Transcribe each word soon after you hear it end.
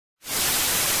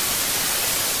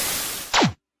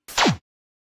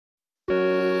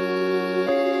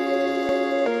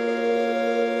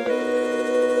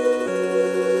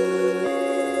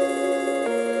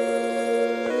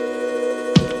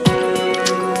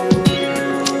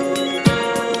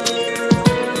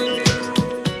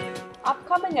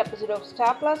episode of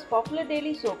Star Plus popular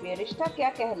daily soap Yeh Rishta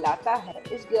Kehlata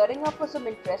is gearing up for some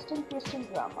interesting twist and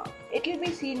drama. It'll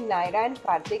be seen Naira and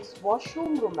Kartik's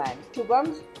washroom romance,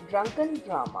 Shubham's drunken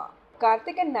drama,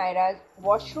 Kartik and Naira's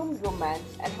washroom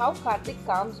romance, and how Kartik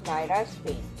calms Naira's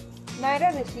pain.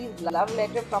 Naira receives love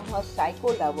letter from her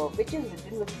psycho lover, which is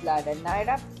written with blood, and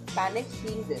Naira panics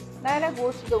seeing this. Naira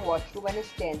goes to the washroom and is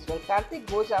tense, while Kartik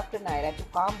goes after Naira to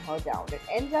calm her down and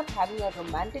ends up having a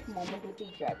romantic moment with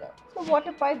each other. The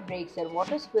water pipe breaks and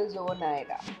water spills over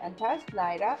Naira, and thus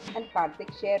Naira and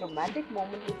Kartik share a romantic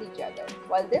moment with each other.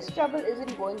 While this trouble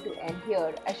isn't going to end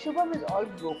here, as Shubham is all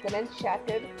broken and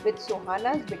shattered with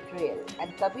Sohana's betrayal,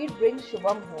 and Kabir brings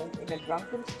Shubham home in a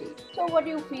drunken state. So what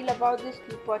do you feel about this?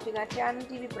 Keep watching our channel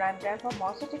TV Prime Time for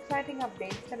more such exciting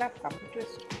updates and upcoming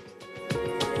twists.